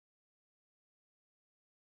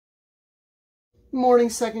Good morning,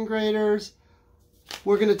 second graders.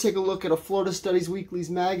 We're going to take a look at a Florida Studies Weekly's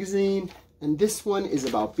magazine, and this one is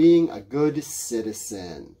about being a good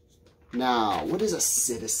citizen. Now, what is a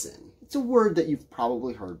citizen? It's a word that you've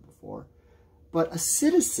probably heard before, but a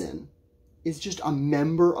citizen is just a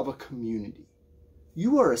member of a community.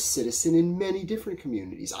 You are a citizen in many different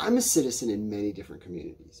communities. I'm a citizen in many different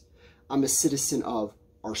communities. I'm a citizen of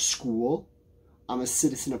our school. I'm a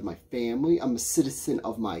citizen of my family. I'm a citizen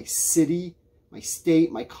of my city, my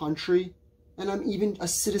state, my country, and I'm even a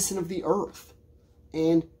citizen of the earth.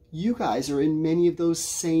 And you guys are in many of those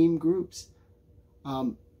same groups.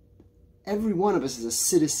 Every one of us is a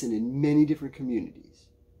citizen in many different communities.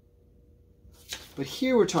 But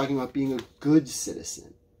here we're talking about being a good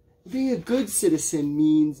citizen. Being a good citizen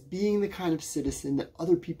means being the kind of citizen that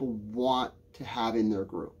other people want to have in their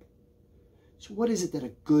group. So what is it that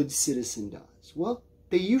a good citizen does? Well,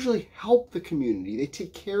 they usually help the community. They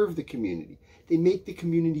take care of the community. They make the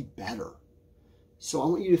community better. So I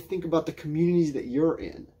want you to think about the communities that you're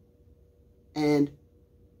in. And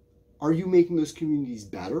are you making those communities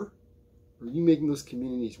better? Or are you making those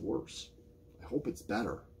communities worse? I hope it's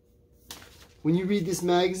better. When you read this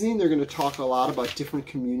magazine, they're going to talk a lot about different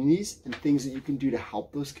communities and things that you can do to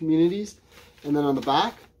help those communities. And then on the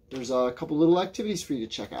back, there's a couple little activities for you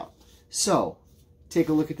to check out. So, take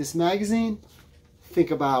a look at this magazine,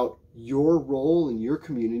 think about your role in your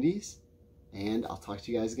communities, and I'll talk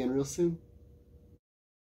to you guys again real soon.